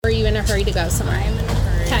a hurry to go somewhere? I'm in a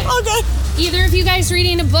hurry. Okay. Either of you guys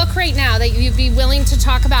reading a book right now that you'd be willing to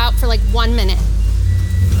talk about for like 1 minute?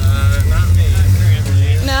 Not me.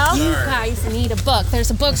 No? You guys need a book. There's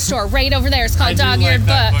a bookstore right over there. It's called Dog-Eared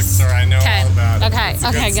Books. Bookstore. I know all about it.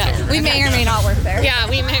 Okay, good. We may or may not work there. Yeah,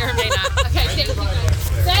 we may or may not. Okay, thank you.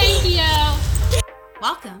 Thank you.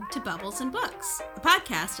 Welcome to Bubbles and Books, a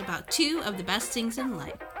podcast about two of the best things in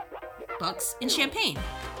life, books and champagne,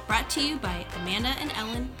 brought to you by Amanda and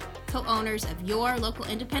Ellen, co-owners of your local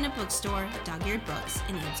independent bookstore, Dog-Eared Books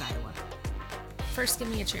in Ames, Iowa. First, give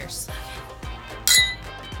me a cheers.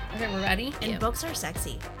 Okay, we're ready? And books are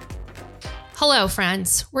sexy. Hello,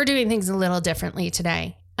 friends. We're doing things a little differently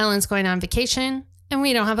today. Ellen's going on vacation, and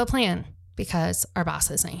we don't have a plan because our boss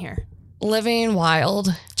isn't here. Living wild.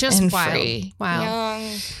 Just and wild. Free. Wow.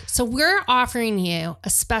 Young. So we're offering you a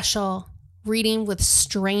special Reading with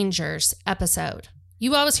Strangers episode.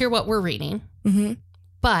 You always hear what we're reading,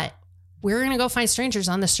 but we're going to go find strangers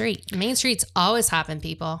on the street. Main streets always happen,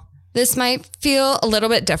 people. This might feel a little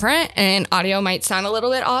bit different and audio might sound a little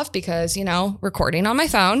bit off because, you know, recording on my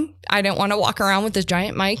phone. I didn't want to walk around with this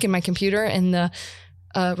giant mic and my computer and the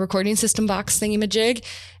recording system box thingy-majig.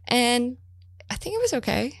 And I think it was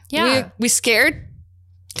okay. Yeah. We scared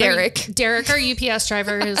Derek. Derek, our UPS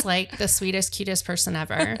driver, who's like the sweetest, cutest person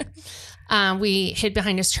ever. We hid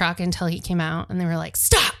behind his truck until he came out and they were like,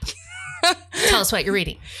 stop. Tell us what you're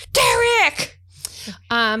reading. Derek!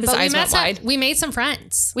 But eyes went wide. we made some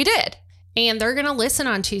friends. We did. And they're going to listen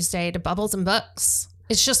on Tuesday to Bubbles and Books.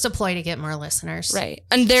 It's just a ploy to get more listeners. Right.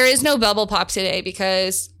 And there is no bubble pop today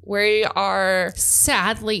because we are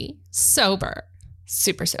sadly sober.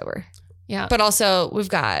 Super sober. Yeah. But also we've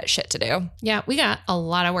got shit to do. Yeah, we got a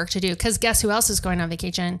lot of work to do because guess who else is going on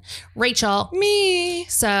vacation? Rachel. Me.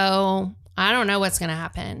 So I don't know what's going to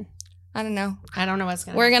happen. I don't know.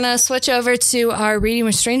 We're going to switch over to our Reading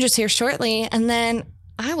with Strangers here shortly. And then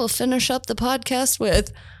I will finish up the podcast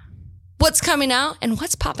with what's coming out and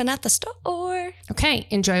what's popping at the store. Okay.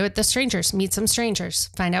 Enjoy with the strangers. Meet some strangers.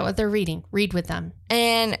 Find out what they're reading. Read with them.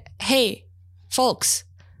 And hey, folks,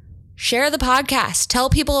 share the podcast. Tell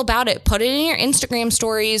people about it. Put it in your Instagram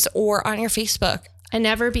stories or on your Facebook. And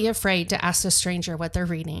never be afraid to ask a stranger what they're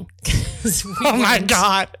reading. Oh my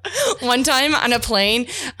God. One time on a plane,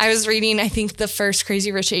 I was reading, I think, the first Crazy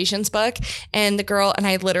Rich Asians book. And the girl, and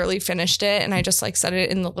I literally finished it. And I just like set it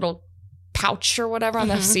in the little pouch or whatever on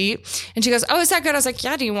the seat. And she goes, oh, is that good? I was like,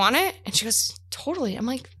 yeah, do you want it? And she goes, totally. I'm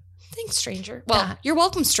like, thanks, stranger. Well, Yeah. You're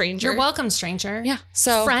welcome, stranger. You're welcome, stranger. Yeah.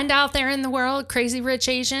 So friend out there in the world, Crazy Rich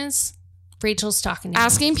Asians. Rachel's talking to you.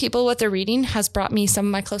 Asking people what they're reading has brought me some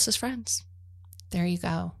of my closest friends. There you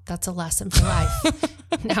go. That's a lesson for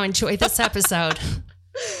life. Now enjoy this episode.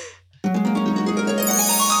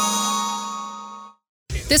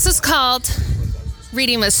 This is called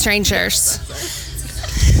Reading with Strangers.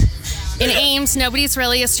 In Ames, nobody's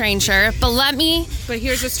really a stranger, but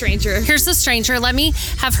here's a stranger. Here's a stranger. Let me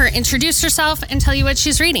have her introduce herself and tell you what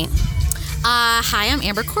she's reading. Hi, I'm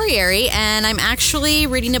Amber Corrieri, and I'm actually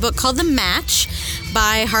reading a book called The Match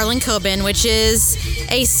by Harlan Coben, which is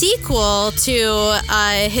a sequel to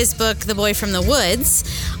his book, The Boy from the Woods,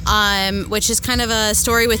 which is kind of a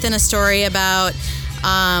story within a story about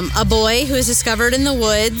a boy who is discovered in the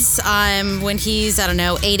woods when he's,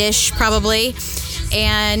 8-ish probably,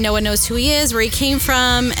 and no one knows who he is, where he came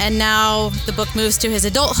from, and now the book moves to his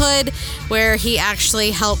adulthood, where he actually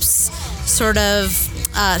helps sort of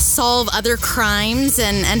solve other crimes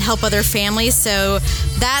and help other families. So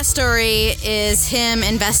that story is him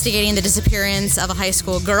investigating the disappearance of a high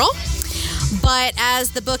school girl. But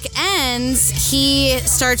as the book ends, he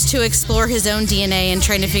starts to explore his own DNA and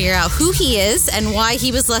trying to figure out who he is and why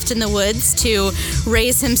he was left in the woods to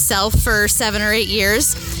raise himself for 7 or 8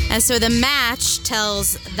 years. And so The Match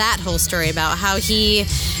tells that whole story about how he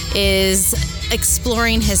is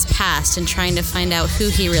exploring his past and trying to find out who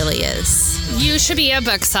he really is. You should be a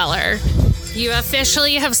bookseller. You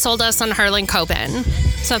officially have sold us on Harlan Coben.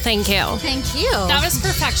 So thank you. Thank you. That was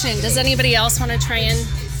perfection. Does anybody else want to try and...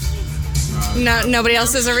 No, nobody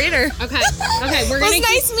else is a reader. Okay, we're gonna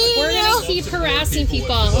keep harassing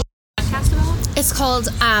people. It's called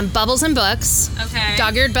Bubbles and Books. Okay.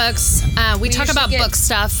 Dog-Eared Books. We talk about book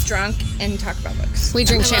stuff. Drunk and talk about books. We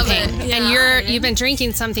drink champagne, Yeah. and you've been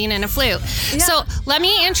drinking something in a flute. Yeah. So let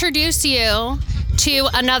me introduce you to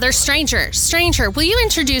another stranger. Stranger, will you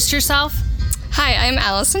introduce yourself? Hi, I'm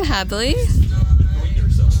Allison Hadley.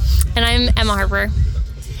 And I'm Emma Harper.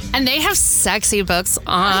 And they have sexy books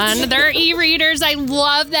on their e-readers. I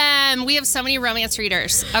love them. We have so many romance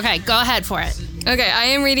readers. Okay, go ahead for it. Okay, I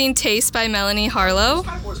am reading Taste by Melanie Harlow.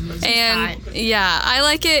 And yeah, I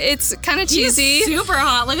like it. It's kind of cheesy. Super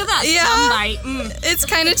hot. Look at that. Yeah, it's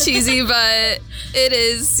kind of cheesy, but it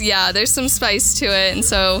is. Yeah, there's some spice to it, and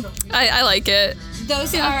so I like it.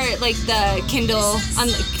 Those are like the Kindle on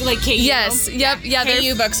like KU. Yes. Yep. Yeah.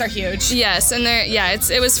 KU books are huge. Yes, and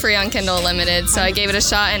it was free on Kindle Unlimited, so I gave it a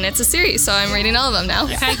shot, and it's a series, so I'm reading all of them now.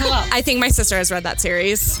 Okay, cool. I think my sister has read that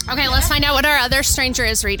series. Okay, let's find out what our other stranger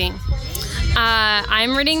is reading.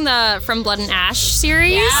 I'm reading the From Blood and Ash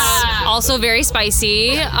series. Yeah. Also very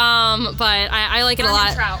spicy, but I like it a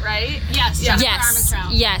lot. Trout, right? Yes.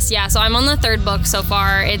 Yes. Yeah. So I'm on the 3rd book so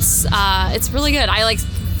far. It's really good. I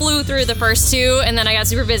flew through the first 2, and then I got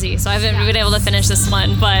super busy, so I haven't been able to finish this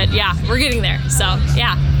one. But yeah, we're getting there. So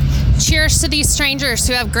yeah. Cheers to these strangers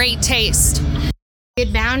who have great taste.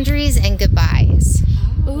 Good boundaries and goodbyes.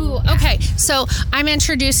 Ooh, okay. So I'm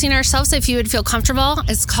introducing ourselves. If you would feel comfortable,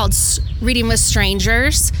 it's called Reading with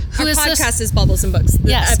Strangers. Our podcast is Bubbles and Books.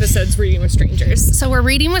 The episode's Reading with Strangers. So we're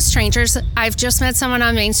reading with strangers. I've just met someone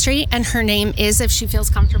on Main Street, and her name is, if she feels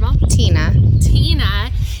comfortable, Tina.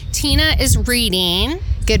 Tina is reading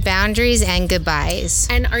Good boundaries and goodbyes.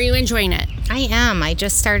 And are you enjoying it? I am. I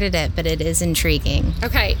just started it, but it is intriguing.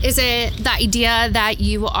 Okay. Is it the idea that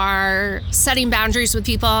you are setting boundaries with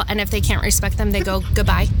people, and if they can't respect them, they go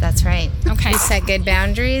goodbye? That's right. Okay. We set good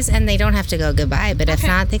boundaries, and they don't have to go goodbye, but if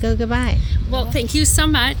not, they go goodbye. Well, thank you so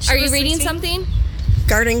much. Are you reading something?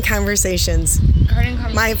 Garden Conversations.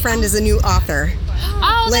 My friend is a new author.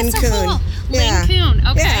 Oh, Lynn that's so Kuhn. cool. Yeah. Lynn Kuhn.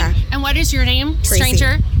 Okay. Yeah. And what is your name? Tracy.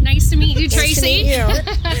 Stranger. Nice to meet you, Tracy. Nice to meet you.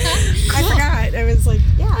 I forgot. I was like,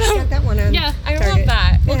 I got that one on. Yeah, I Target. love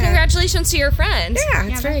that. Well, Yeah. congratulations to your friend. Yeah,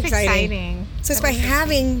 it's very exciting. So it's by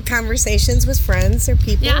having conversations with friends or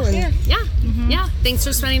people. Yeah. And Yeah. Thanks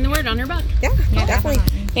for spreading the word on her book. yeah, definitely.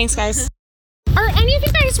 Thanks, guys. Are any of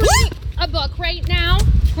you guys reading a book right now?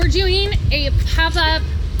 We're doing a pop-up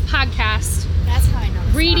podcast. That's how I know.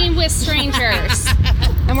 Reading with strangers.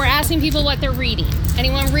 And we're asking people what they're reading.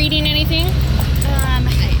 Anyone reading anything? I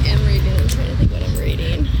am reading. I'm trying to think what I'm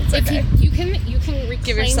reading. You can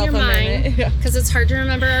reclaim yourself your a mind minute. because it's hard to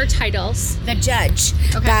remember our titles. The Judge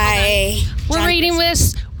by We're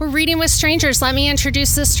reading with strangers. Let me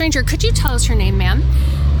introduce this stranger. Could you tell us your name, ma'am?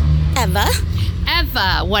 Eva.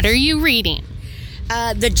 Eva, what are you reading?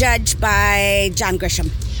 The Judge by John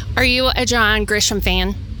Grisham. Are you a John Grisham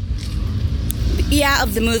fan? Yeah,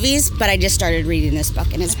 of the movies, but I just started reading this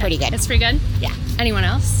book and it's pretty good. It's pretty good? Yeah. Anyone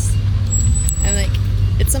else?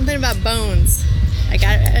 It's something about bones. I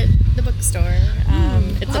got it at the bookstore.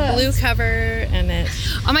 It's a blue cover and it.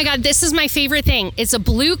 Oh my God, this is my favorite thing. It's a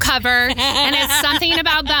blue cover and it's something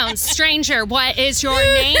about bones. Stranger, what is your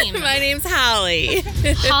name? My name's Holly.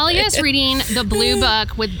 Holly is reading the blue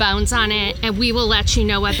book with bones on it, and we will let you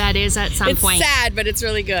know what that is at some It's point. sad, but it's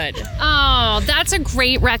really good. Oh, that's a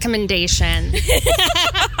great recommendation.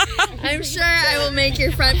 I'm sure I will make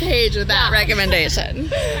your front page with that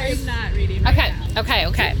recommendation. I'm not reading.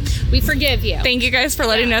 Okay. We forgive you. Thank you guys for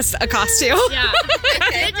letting us accost you. Yeah.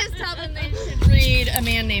 I just tell them they should read A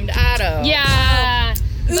Man Named Otto. Yeah.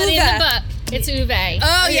 But in the Uwe. book, it's Uwe.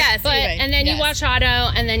 Oh, yes. But Uwe. and then you watch Otto,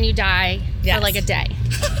 and then you die Yes. for like a day.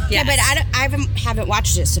 Yeah, but I haven't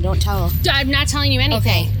watched it, so don't tell. I'm not telling you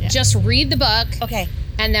anything. Okay. Just read the book. Okay.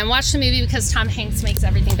 And then watch the movie because Tom Hanks makes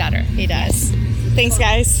everything better. He does. Thanks,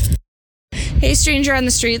 guys. Hey, stranger on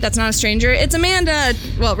the street. That's not a stranger. It's Amanda.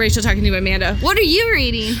 Well, Rachel talking to Amanda. What are you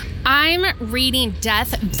reading? I'm reading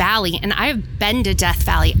Death Valley, and I've been to Death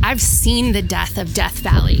Valley. I've seen the death of Death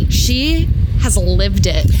Valley. She has lived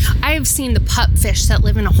it. I have seen the pupfish that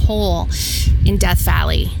live in a hole in Death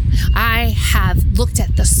Valley. I have looked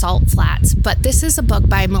at the salt flats, but this is a book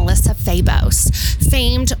by Melissa Fabos,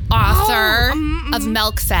 famed author of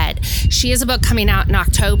Milk Fed. She has a book coming out in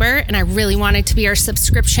October, and I really want it to be our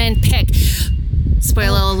subscription pick.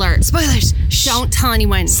 Spoiler alert. Spoilers. Don't tell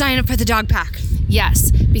anyone. Sign up for the dog pack.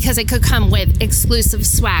 Yes, because it could come with exclusive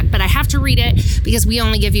swag, but I have to read it because we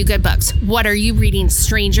only give you good books. What are you reading,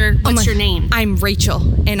 stranger? What's your name? I'm Rachel,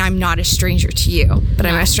 and I'm not a stranger to you, but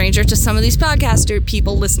I'm a stranger to some of these podcaster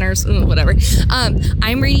people, listeners, whatever.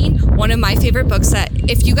 I'm reading one of my favorite books that,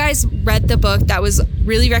 if you guys read the book that was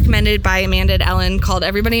really recommended by Amanda and Ellen called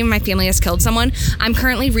Everybody in My Family Has Killed Someone, I'm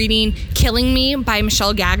currently reading Killing Me by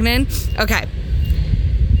Michelle Gagnon. Okay.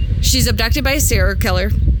 She's abducted by a serial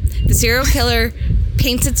killer. The serial killer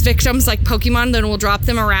paints its victims like Pokemon, then will drop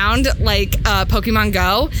them around like Pokemon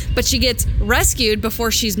Go. But she gets rescued before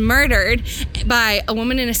she's murdered by a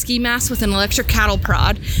woman in a ski mask with an electric cattle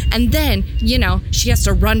prod. And then, she has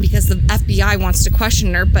to run because the FBI wants to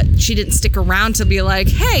question her, but she didn't stick around to be like,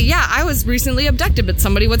 hey, yeah, I was recently abducted, but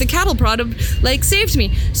somebody with a cattle prod saved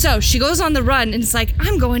me. So she goes on the run and it's like,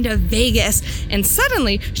 I'm going to Vegas. And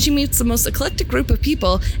suddenly she meets the most eclectic group of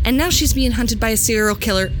people, and now she's being hunted by a serial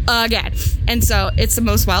killer again. And so it's the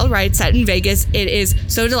most wild ride set in Vegas. It is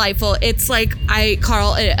so delightful. It's like, I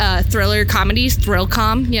call it thriller comedies,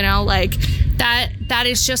 thrill-com, That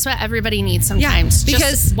is just what everybody needs sometimes. Yeah,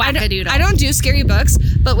 because wackadoodle. I don't do scary books,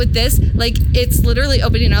 but with this, it's literally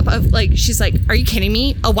opening up of she's like, are you kidding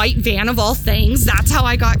me? A white van of all things? That's how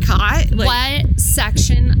I got caught? What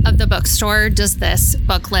section of the bookstore does this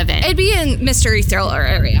book live in? It'd be in mystery thriller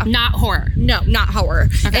area. Not horror? No, not horror.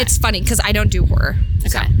 Okay. It's funny because I don't do horror. Okay.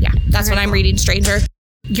 So, yeah, that's what I'm reading, Stranger.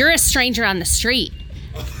 You're a stranger on the street.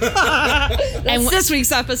 That's this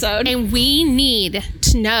week's episode. And we need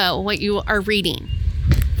to know what you are reading.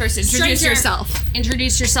 First, introduce yourself.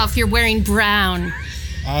 Introduce yourself. You're wearing brown.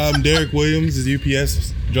 I'm Derek Williams, is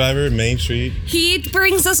UPS driver, Main Street. He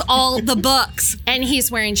brings us all the books. And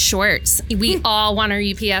he's wearing shorts. We all want our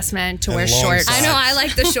UPS men to wear shorts. Socks. I know, I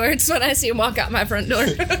like the shorts when I see him walk out my front door.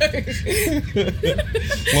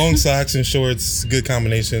 Long socks and shorts, good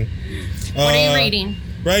combination. What are you reading?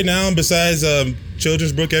 Right now, besides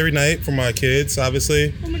children's book every night for my kids,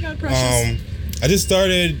 obviously. Oh my God, precious. I just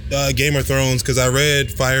started Game of Thrones because I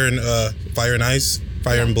read Fire and Ice,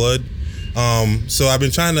 Fire and Blood. So I've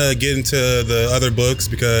been trying to get into the other books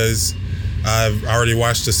because I've already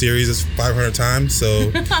watched the series 500 times.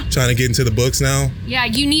 So trying to get into the books now. Yeah,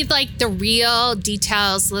 you need the real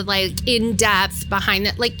details, in depth behind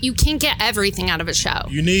it. You can't get everything out of a show.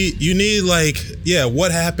 You need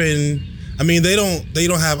what happened. I mean, they don't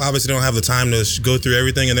have the time to go through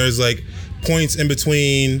everything, and there's points in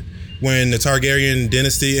between when the Targaryen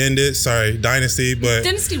dynasty ended. Sorry, dynasty, but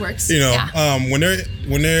dynasty works. When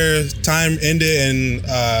their time ended and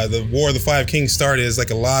the War of the Five Kings started, is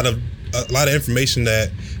a lot of information that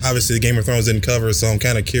obviously Game of Thrones didn't cover. So I'm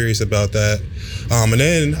kind of curious about that. And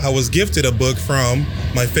then I was gifted a book from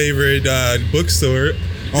my favorite bookstore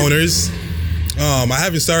owners. I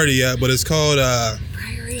haven't started yet, but it's called The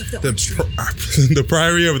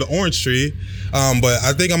Priory of the Orange Tree. But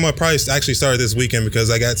I think I'm gonna probably actually start this weekend because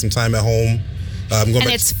I got some time at home.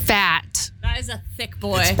 It's fat. That is a thick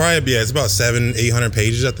boy. It's probably it's about 700-800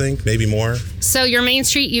 pages, I think, maybe more. So your Main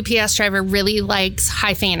Street UPS driver really likes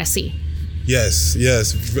high fantasy. Yes.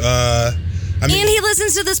 And he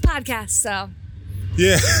listens to this podcast, so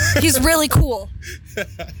yeah, he's really cool. I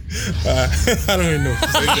don't even know what to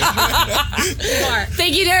say that.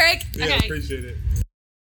 Thank you, Derek. Yeah, okay. Appreciate it.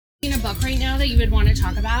 In a book right now that you would want to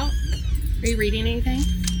talk about? Are you reading anything?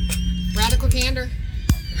 Radical Candor.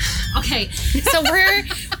 Okay, so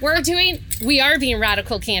we are being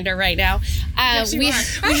radical candor right now. We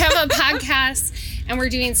have a podcast and we're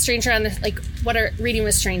doing Stranger on the reading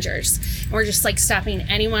with strangers. And we're just stopping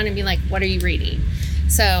anyone and being like, what are you reading?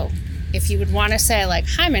 So if you would want to say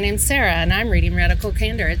hi, my name's Sarah and I'm reading Radical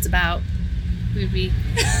Candor, it's about, we'd be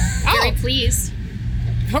very pleased.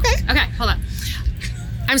 Okay, hold on.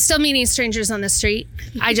 I'm still meeting strangers on the street.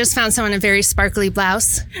 I just found someone in a very sparkly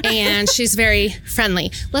blouse, and she's very friendly.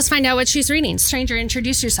 Let's find out what she's reading. Stranger,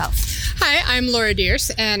 introduce yourself. Hi, I'm Laura Deers,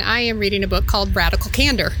 and I am reading a book called Radical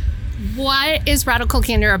Candor. What is Radical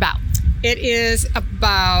Candor about? It is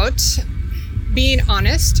about being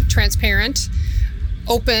honest, transparent,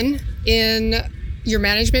 open in your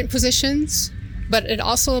management positions, but it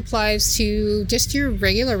also applies to just your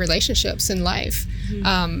regular relationships in life.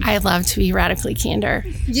 I love to be radically candor.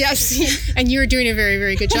 Yes, and you're doing a very,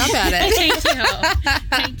 very good job at it.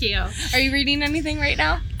 Thank you. Are you reading anything right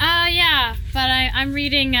now? Yeah, but I'm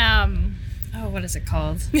reading, what is it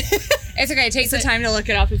called? It's okay, take the time to look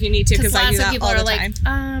it up if you need to, because I do that all the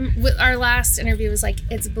time. Our last interview was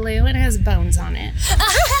it's blue and it has bones on it.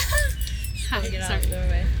 Sorry.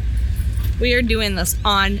 We are doing this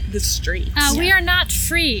on the street. We Are Not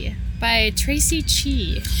Free by Tracy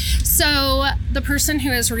Chi. So the person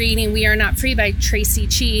who is reading We Are Not Free by Tracy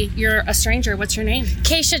Chi, you're a stranger. What's your name?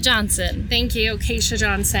 Keisha Johnson. Thank you, Keisha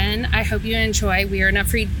Johnson. I hope you enjoy We Are Not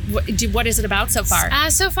Free. What is it about so far?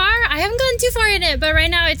 So far, I haven't gone too far in it, but right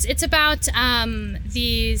now it's about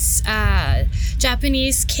these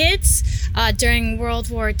Japanese kids during World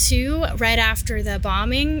War II, right after the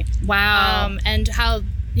bombing. Wow. And how,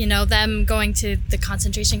 them going to the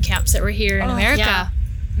concentration camps that were here in America. Yeah.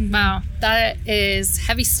 Wow, that is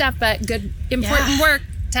heavy stuff, but good, important work.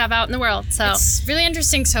 to have out in the world. So it's really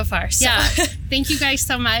interesting so far. So. Yeah. Thank you guys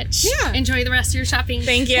so much. Yeah. Enjoy the rest of your shopping.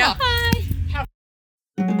 Thank you. Yeah. Bye.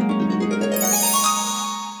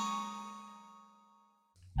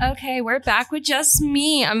 Okay, we're back with just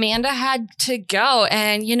me. Amanda had to go.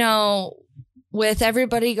 And, with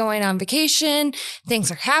everybody going on vacation, things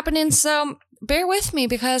are happening. So bear with me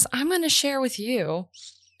because I'm going to share with you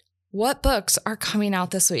what books are coming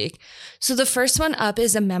out this week. So the first one up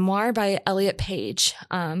is a memoir by Elliot Page.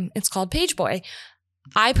 It's called Page Boy.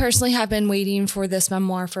 I personally have been waiting for this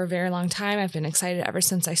memoir for a very long time. I've been excited ever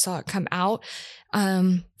since I saw it come out.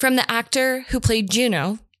 From the actor who played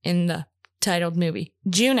Juno in the titled movie,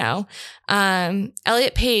 Juno,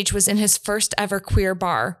 Elliot Page was in his first ever queer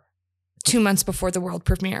bar 2 months before the world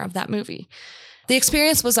premiere of that movie. The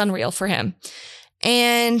experience was unreal for him.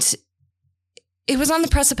 And it was on the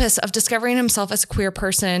precipice of discovering himself as a queer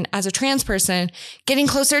person, as a trans person, getting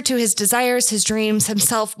closer to his desires, his dreams,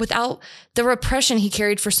 himself without the repression he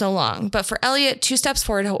carried for so long. But for Elliot, 2 steps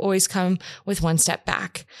forward will always come with 1 step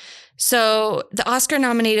back. So the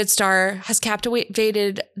Oscar-nominated star has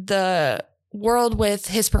captivated the world with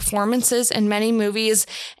his performances in many movies,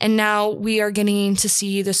 and now we are getting to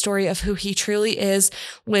see the story of who he truly is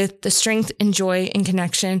with the strength and joy and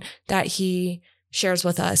connection that he shares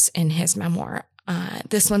with us in his memoir.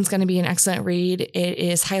 This one's going to be an excellent read. It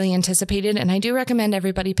is highly anticipated, and I do recommend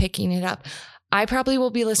everybody picking it up. I probably will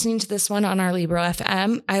be listening to this one on our Libro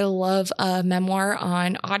FM. I love a memoir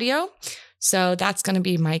on audio, so that's going to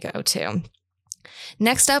be my go-to.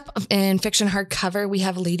 Next up in fiction hardcover, we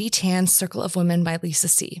have Lady Tan's Circle of Women by Lisa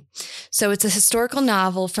C. So it's a historical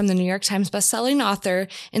novel from the New York Times bestselling author,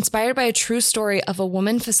 inspired by a true story of a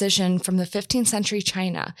woman physician from the 15th century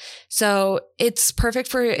China. So it's perfect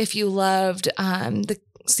for if you loved the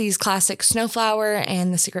C's classic Snowflower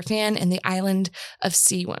and The Secret Fan and The Island of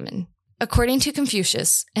Sea Women. According to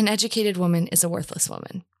Confucius, an educated woman is a worthless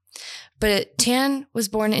woman. But Tan was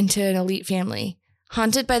born into an elite family,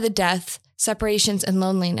 haunted by the death, separations, and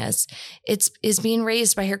loneliness. It is being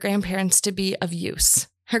raised by her grandparents to be of use.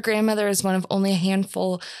 Her grandmother is one of only a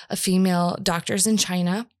handful of female doctors in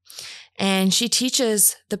China, and she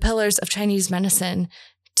teaches the pillars of Chinese medicine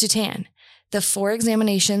to Tan. The 4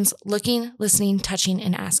 examinations: looking, listening, touching,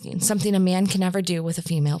 and asking, something a man can never do with a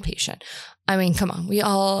female patient. I mean, come on,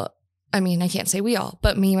 I can't say we all,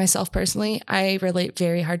 but me, myself personally, I relate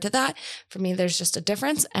very hard to that. For me, there's just a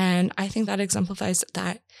difference, and I think that exemplifies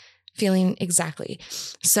that feeling exactly.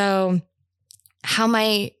 So how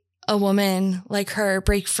might a woman like her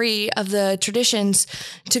break free of the traditions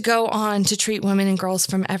to go on to treat women and girls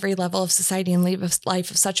from every level of society and live a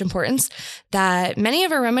life of such importance that many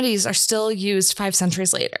of her remedies are still used 5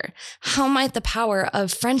 centuries later? How might the power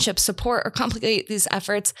of friendship support or complicate these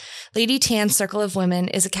efforts? Lady Tan's Circle of Women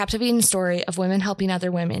is a captivating story of women helping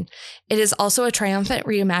other women. It is also a triumphant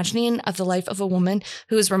reimagining of the life of a woman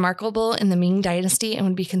who is remarkable in the Ming Dynasty and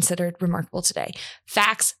would be considered remarkable today.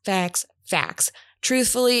 Facts, facts, facts.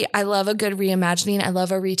 Truthfully, I love a good reimagining. I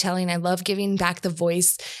love a retelling. I love giving back the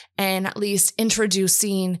voice and at least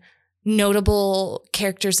introducing notable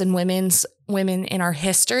characters and women in our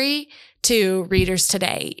history to readers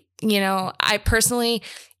today. I personally,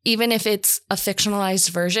 even if it's a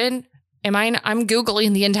fictionalized version, I'm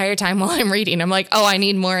Googling the entire time while I'm reading. I'm like, oh, I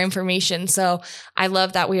need more information. So I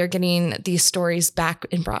love that we are getting these stories back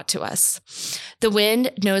and brought to us. The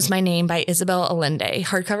Wind Knows My Name by Isabel Allende,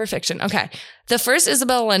 hardcover fiction. Okay. The first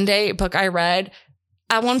Isabel Allende book I read,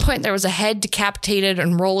 at one point there was a head decapitated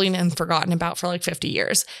and rolling and forgotten about for like 50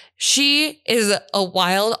 years. She is a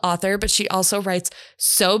wild author, but she also writes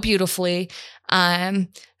so beautifully.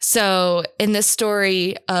 So in this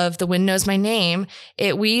story of The Wind Knows My Name,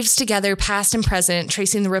 it weaves together past and present,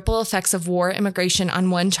 tracing the ripple effects of war, immigration on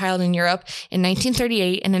one child in Europe in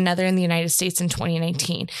 1938 and another in the United States in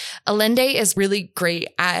 2019. Allende is really great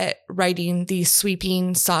at writing these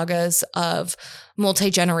sweeping sagas of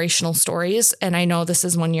multi-generational stories, and I know this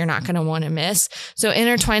is one you're not going to want to miss. So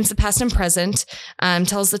intertwines the past and present,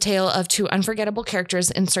 tells the tale of 2 unforgettable characters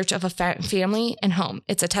in search of a family and home.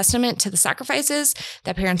 It's a testament to the sacrifices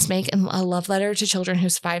that parents make and a love letter to children who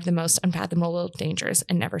survive the most unfathomable dangers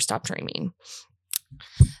and never stop dreaming.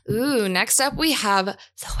 Ooh, next up we have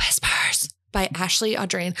The Whispers by Ashley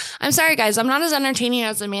Audrain. I'm sorry, guys, I'm not as entertaining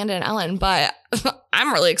as Amanda and Ellen, but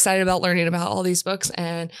I'm really excited about learning about all these books,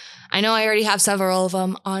 and I know I already have several of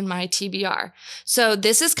them on my TBR. So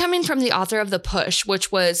this is coming from the author of The Push,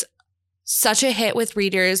 which was such a hit with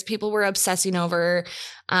readers. People were obsessing over.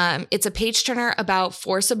 It's a page turner about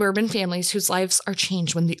 4 suburban families whose lives are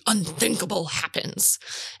changed when the unthinkable happens,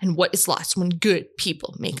 and what is lost when good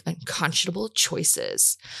people make unconscionable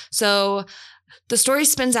choices. So The story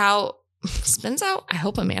spins out. I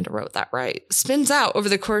hope Amanda wrote that right. Spins out over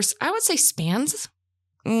the course. I would say spans.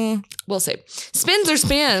 We'll see. Spins or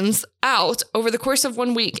spans out over the course of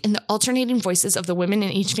 1 week in the alternating voices of the women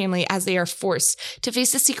in each family as they are forced to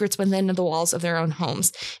face the secrets within the walls of their own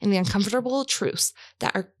homes and the uncomfortable truths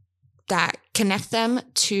that connect them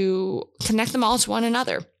all to one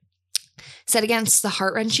another. Set against the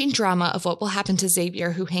heart-wrenching drama of what will happen to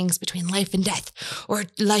Xavier, who hangs between life and death, or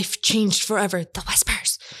life changed forever, The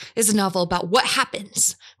Whispers, is a novel about what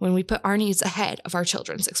happens when we put our needs ahead of our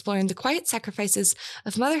children's, exploring the quiet sacrifices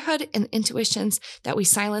of motherhood and intuitions that we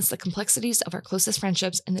silence the complexities of our closest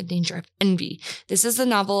friendships and the danger of envy. This is a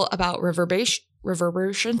novel about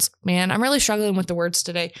reverberations. Man, I'm really struggling with the words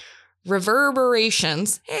today.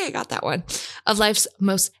 Reverberations. Hey, I got that one. Of life's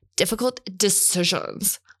most difficult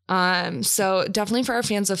decisions. So definitely for our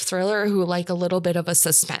fans of thriller who like a little bit of a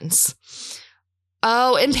suspense.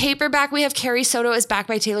 Oh, in paperback, we have Carrie Soto is back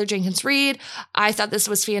by Taylor Jenkins Reid. I thought this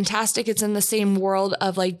was fantastic. It's in the same world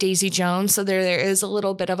of like Daisy Jones. So there is a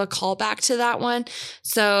little bit of a callback to that one.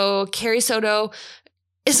 So Carrie Soto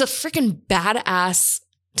is a freaking badass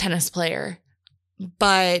tennis player,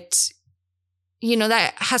 but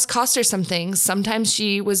that has cost her some things. Sometimes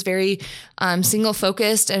she was very single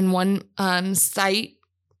focused and one site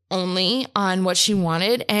only on what she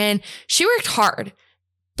wanted, and she worked hard,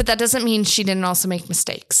 but that doesn't mean she didn't also make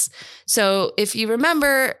mistakes. So if you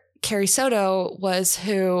remember, Carrie Soto was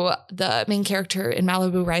who the main character in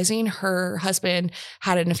Malibu Rising, her husband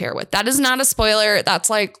had an affair with. That is not a spoiler. That's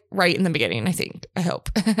like right in the beginning, I hope.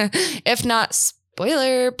 If not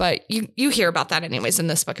spoiler, but you hear about that anyways in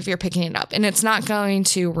this book if you're picking it up, and it's not going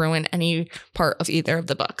to ruin any part of either of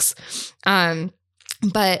the books.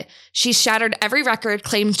 But she shattered every record,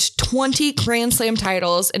 claimed 20 Grand Slam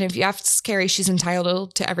titles, and if you ask Carrie, she's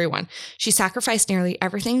entitled to everyone. She sacrificed nearly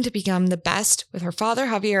everything to become the best, with her father,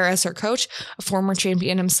 Javier, as her coach, a former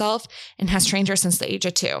champion himself, and has trained her since the age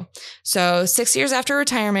of 2. So 6 years after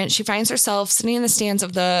retirement, she finds herself sitting in the stands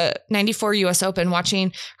of the 94 U.S. Open,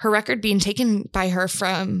 watching her record being taken by her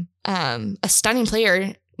from a stunning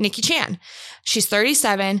player, Nikki Chan. She's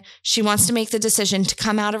 37. She wants to make the decision to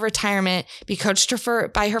come out of retirement, be coached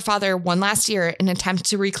by her father one last year in an attempt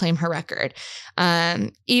to reclaim her record.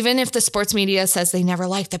 Even if the sports media says they never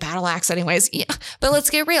liked the battle axe anyways. Yeah, but let's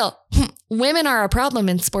get real. Women are a problem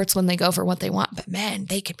in sports when they go for what they want, but men,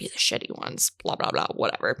 they can be the shitty ones, blah, blah, blah,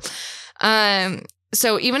 whatever.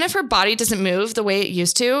 So even if her body doesn't move the way it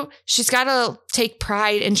used to, she's got to take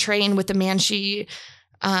pride and train with the man she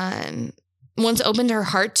once opened her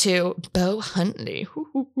heart to, Bo Huntley.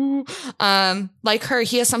 Like her,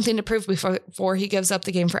 he has something to prove before he gives up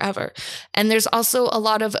the game forever. And there's also a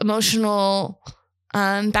lot of emotional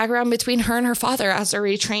background between her and her father as they're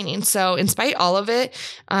retraining. So in spite all of it,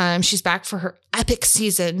 she's back for her epic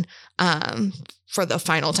season for the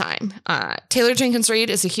final time. Taylor Jenkins Reid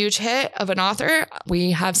is a huge hit of an author.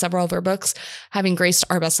 We have several of her books having graced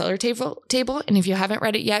our bestseller table. And if you haven't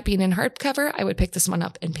read it yet, being in hardcover, I would pick this one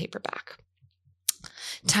up in paperback.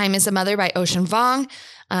 Time is a Mother by Ocean Vuong.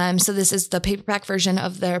 So this is the paperback version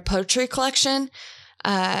of their poetry collection.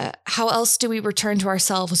 How else do we return to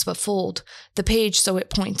ourselves but fold the page so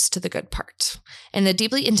it points to the good part? In the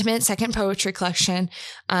deeply intimate second poetry collection,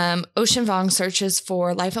 Ocean Vuong searches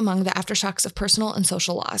for life among the aftershocks of personal and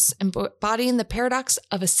social loss, embodying the paradox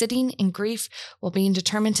of a sitting in grief while being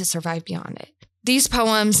determined to survive beyond it. These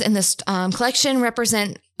poems in this collection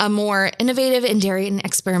represent a more innovative and daring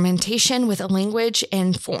experimentation with a language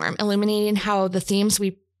and form, illuminating how the themes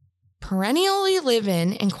we perennially live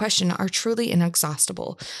in and question are truly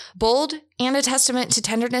inexhaustible. Bold and a testament to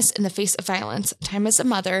tenderness in the face of violence, Time as a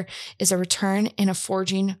Mother is a return and a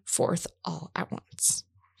forging forth all at once.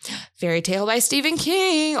 Fairy Tale by Stephen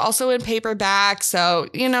King, also in paperback. So,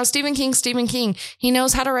 Stephen King, he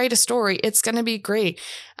knows how to write a story. It's going to be great.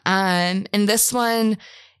 And this one,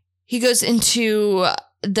 he goes into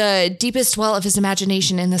the deepest well of his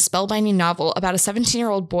imagination in the spellbinding novel about a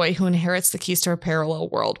 17-year-old boy who inherits the keys to a parallel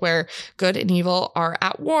world where good and evil are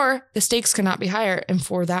at war. The stakes cannot be higher. And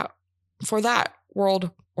for that world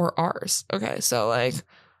or ours. Okay. So like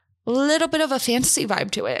a little bit of a fantasy vibe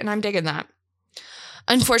to it. And I'm digging that.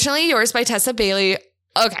 Unfortunately Yours by Tessa Bailey.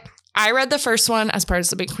 Okay. I read the first one as part of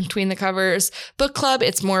the Between the Covers book club.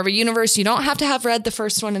 It's more of a universe. You don't have to have read the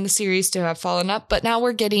first one in the series to have fallen up, but now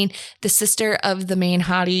we're getting the sister of the main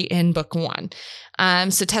hottie in book 1.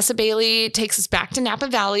 So Tessa Bailey takes us back to Napa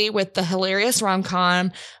Valley with the hilarious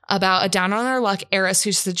rom-com about a down-on-her-luck heiress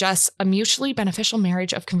who suggests a mutually beneficial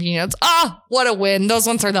marriage of convenience. Ah, what a win. Those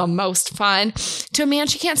ones are the most fun. To a man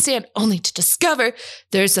she can't stand, only to discover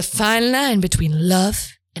there's a fine line between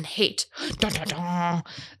love and hate. Dun, dun, dun.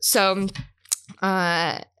 So,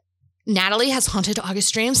 Natalie has haunted August's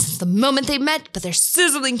dreams since the moment they met, but their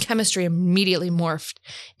sizzling chemistry immediately morphed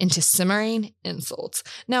into simmering insults.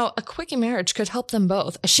 Now, a quickie marriage could help them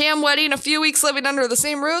both. A sham wedding, a few weeks living under the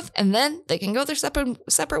same roof, and then they can go their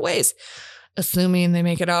separate ways, assuming they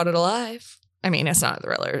make it out alive. I mean, it's not a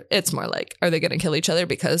thriller. It's more like, are they going to kill each other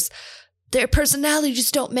because their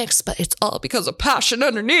personalities don't mix, but it's all because of passion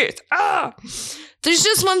underneath. There's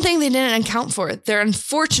just one thing they didn't account for. Their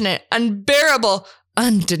unfortunate, unbearable,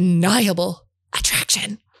 undeniable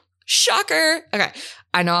attraction. Shocker. Okay.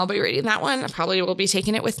 I know I'll be reading that one. I probably will be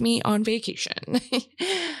taking it with me on vacation. We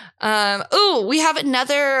have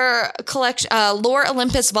another collection, Lore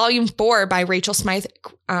Olympus Volume 4 by Rachel Smythe.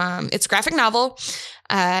 It's a graphic novel.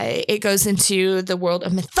 It goes into the world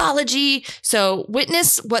of mythology. So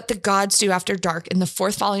witness what the gods do after dark in the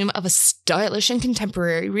 4th volume of a stylish and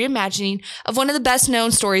contemporary reimagining of one of the best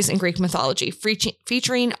known stories in Greek mythology,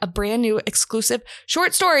 featuring a brand new exclusive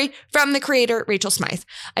short story from the creator, Rachel Smythe.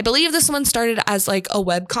 I believe this one started as like a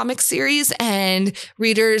webcomic series, and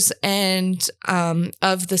readers and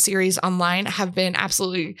of the series online have been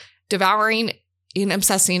absolutely devouring and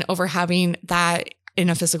obsessing over having that in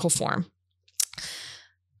a physical form.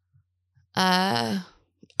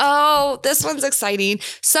 This one's exciting.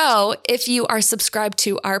 So if you are subscribed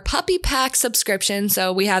to our puppy pack subscription,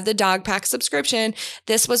 so we have the dog pack subscription,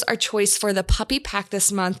 this was our choice for the puppy pack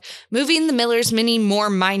this month, Moving the Miller's Mini Moore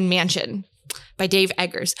Mine Mansion by Dave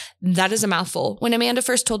Eggers. That is a mouthful. When Amanda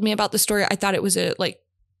first told me about the story, I thought it was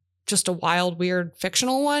just a wild, weird,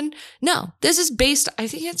 fictional one. No, this is based, I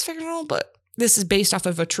think it's fictional, but this is based off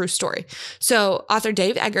of a true story. So author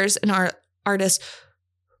Dave Eggers and our artist,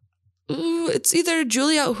 it's either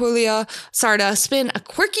Julia or Julia Sarda, spin a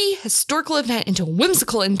quirky historical event into a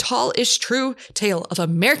whimsical and tall-ish true tale of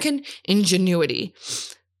American ingenuity.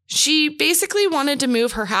 She basically wanted to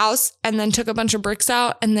move her house and then took a bunch of bricks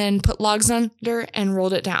out and then put logs under and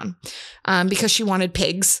rolled it down because she wanted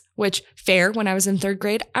pigs, which fair. When I was in 3rd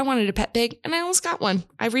grade, I wanted a pet pig and I almost got one.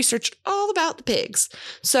 I researched all about the pigs.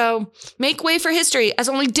 So make way for history as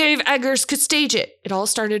only Dave Eggers could stage it. It all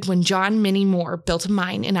started when John Minnie Moore built a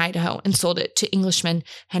mine in Idaho and sold it to Englishman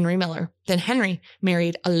Henry Miller. Then Henry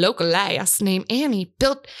married a local lass named Annie,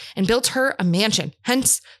 built her a mansion,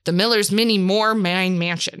 hence the Miller's Mini Moore Mine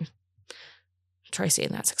Mansion. Try saying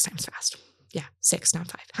that 6 times fast. Yeah, 6,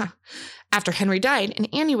 not 5. Huh. After Henry died and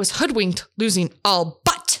Annie was hoodwinked, losing all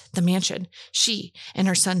but the mansion, she and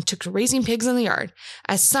her son took to raising pigs in the yard,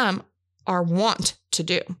 as some are wont to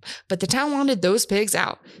do. But the town wanted those pigs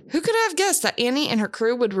out. Who could have guessed that Annie and her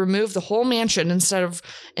crew would remove the whole mansion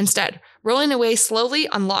instead rolling away slowly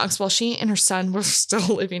on logs while she and her son were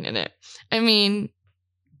still living in it? I mean,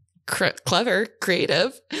 clever,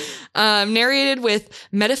 creative. Narrated with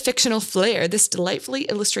metafictional flair, this delightfully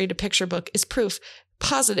illustrated picture book is proof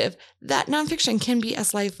positive that nonfiction can be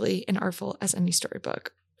as lively and artful as any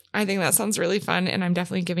storybook. I think that sounds really fun, and I'm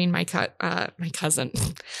definitely giving my cousin.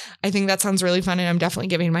 I think that sounds really fun, and I'm definitely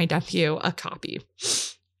giving my nephew a copy.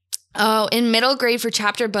 Oh, in middle grade for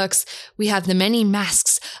chapter books, we have The Many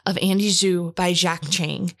Masks of Andy Zhu by Jacques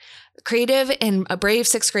Chang. Creative and a brave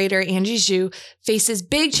 6th grader, Angie Zhu faces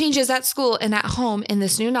big changes at school and at home in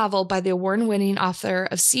this new novel by the award-winning author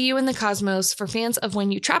of See You in the Cosmos for fans of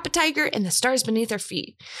When You Trap a Tiger and the Stars Beneath Her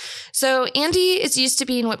Feet. So Andy is used to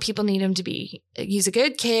being what people need him to be. He's a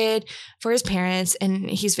good kid for his parents, and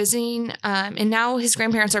he's visiting, and now his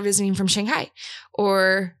grandparents are visiting from Shanghai,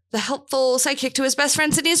 or the helpful sidekick to his best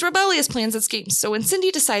friend Cindy's rebellious plans and schemes. So when Cindy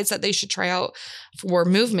decides that they should try out for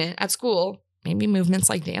movement at school, maybe movements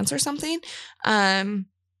like dance or something, the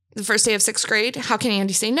first day of 6th grade, how can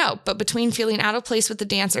Andy say no? But between feeling out of place with the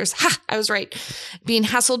dancers, I was right, being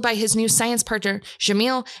hassled by his new science partner,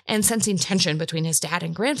 Jamil, and sensing tension between his dad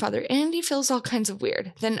and grandfather, Andy feels all kinds of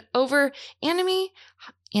weird. Then over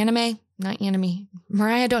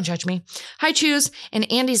Mariah, don't judge me, High Chews, and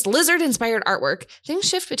Andy's lizard-inspired artwork, things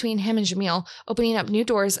shift between him and Jamil, opening up new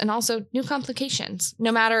doors and also new complications.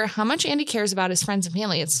 No matter how much Andy cares about his friends and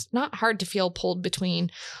family, it's not hard to feel pulled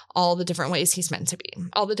between all the different ways he's meant to be,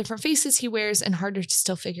 all the different faces he wears, and harder to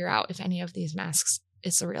still figure out if any of these masks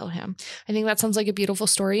is the real him. I think that sounds like a beautiful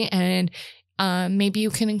story, and maybe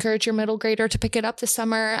you can encourage your middle grader to pick it up this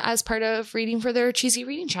summer as part of reading for their cheesy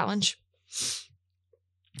reading challenge.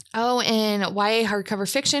 Oh, in YA hardcover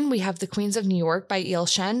fiction, we have The Queens of New York by E.L.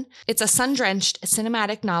 Shen. It's a sun-drenched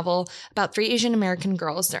cinematic novel about 3 Asian American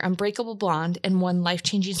girls, their unbreakable bond, and one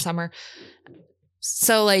life-changing summer.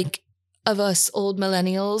 So, of us old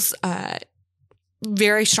millennials,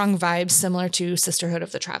 very strong vibes similar to Sisterhood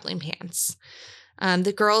of the Traveling Pants.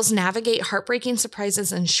 The girls navigate heartbreaking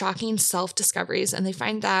surprises and shocking self-discoveries, and they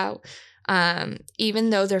find out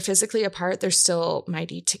even though they're physically apart, they're still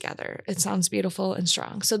mighty together. It sounds beautiful and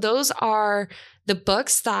strong. So those are the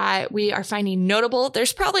books that we are finding notable.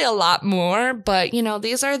 There's probably a lot more, but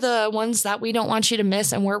these are the ones that we don't want you to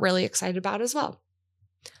miss and we're really excited about as well.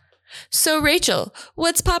 So Rachel,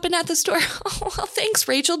 what's popping at the store? Oh, well, thanks,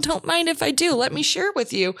 Rachel. Don't mind if I do. Let me share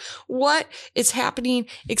with you what is happening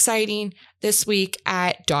exciting this week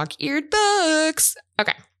at Dog-Eared Books.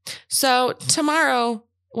 Okay, so tomorrow,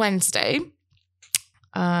 Wednesday,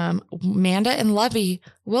 Amanda and Lovie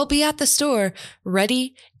will be at the store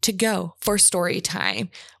ready to go for story time.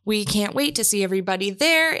 We can't wait to see everybody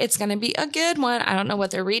there. It's going to be a good one. I don't know what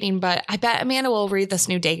they're reading, but I bet Amanda will read this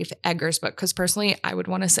new Dave Eggers book because personally, I would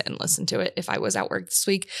want to sit and listen to it if I was at work this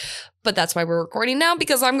week. But that's why we're recording now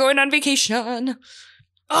because I'm going on vacation.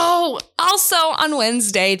 Oh, also on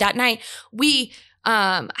Wednesday that night, we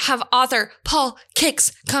have author Paul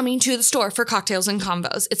Kix coming to the store for Cocktails and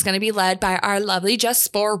Convos. It's going to be led by our lovely Jess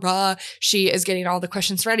Spora. She is getting all the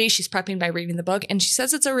questions ready. She's prepping by reading the book, and she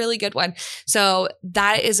says it's a really good one. So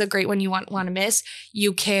that is a great one you want to miss.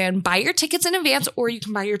 You can buy your tickets in advance, or you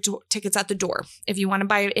can buy your tickets at the door. If you want to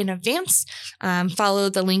buy it in advance, follow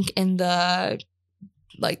the link in the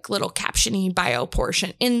little captioning bio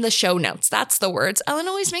portion in the show notes. That's the words. Ellen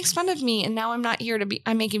always makes fun of me, and now I'm not here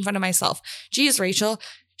I'm making fun of myself. Geez, Rachel,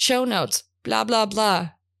 show notes, blah, blah, blah.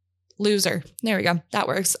 Loser. There we go. That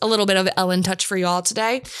works. A little bit of Ellen touch for you all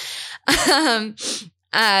today. But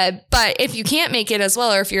if you can't make it as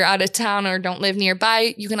well, or if you're out of town or don't live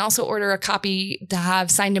nearby, you can also order a copy to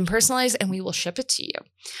have signed and personalized, and we will ship it to you.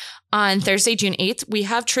 On Thursday, June 8th, we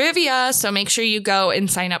have trivia, so make sure you go and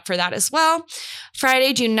sign up for that as well.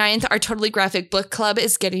 Friday, June 9th, our Totally Graphic Book Club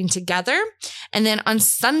is getting together. And then on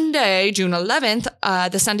Sunday, June 11th,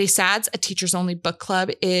 the Sunday Sads, a teachers-only book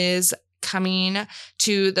club, is coming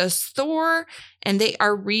to the store, and they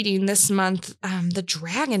are reading this month the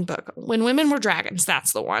Dragon book. When Women Were Dragons,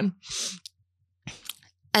 that's the one.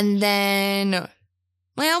 And then...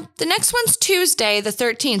 well, the next one's Tuesday, the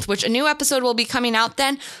 13th, which a new episode will be coming out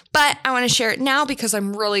then, but I want to share it now because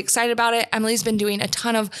I'm really excited about it. Emily's been doing a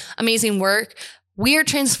ton of amazing work. We are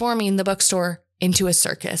transforming the bookstore into a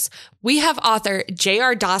circus. We have author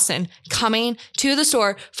J.R. Dawson coming to the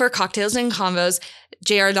store for Cocktails and Convos.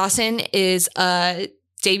 J.R. Dawson is a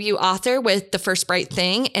debut author with The First Bright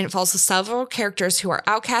Thing, and it follows several characters who are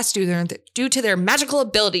outcast due to their magical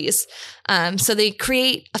abilities. So they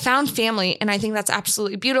create a found family, and I think that's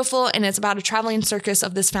absolutely beautiful, and it's about a traveling circus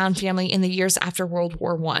of this found family in the years after World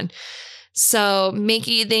War I. So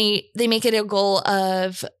they make it a goal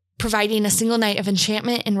of providing a single night of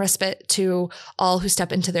enchantment and respite to all who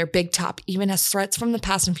step into their big top, even as threats from the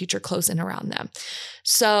past and future close in around them.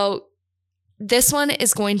 So this one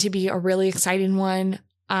is going to be a really exciting one.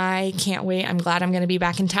 I can't wait. I'm glad I'm going to be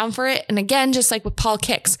back in town for it. And again, just like with Paul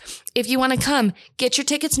Kix, if you want to come, get your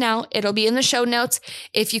tickets now. It'll be in the show notes.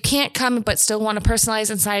 If you can't come but still want a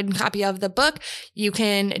personalized and signed copy of the book, you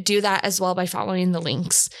can do that as well by following the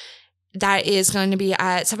links. That is going to be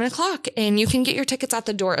at 7:00, and you can get your tickets at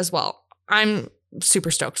the door as well. I'm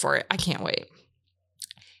super stoked for it. I can't wait.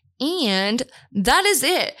 And that is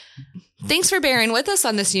it. Thanks for bearing with us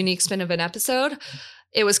on this unique spin of an episode.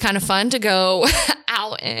 It was kind of fun to go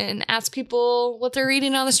out and ask people what they're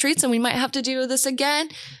reading on the streets, and we might have to do this again,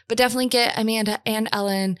 but definitely get Amanda and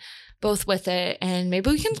Ellen both with it, and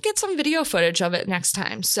maybe we can get some video footage of it next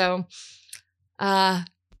time. So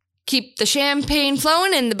keep the champagne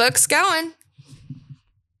flowing and the books going.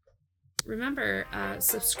 Remember,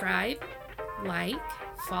 subscribe, like,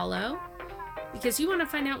 follow, because you want to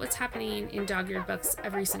find out what's happening in Dog-Eared Books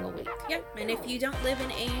every single week. Yep, and if you don't live in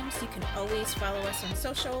Ames, you can always follow us on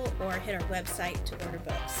social or hit our website to order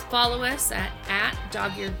books. Follow us at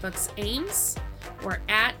Dog-Eared Books Ames or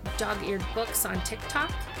at Dog-Eared Books on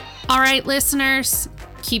TikTok. All right, listeners,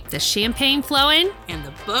 keep the champagne flowing And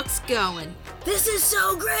the books going. This is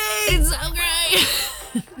so great! It's so great!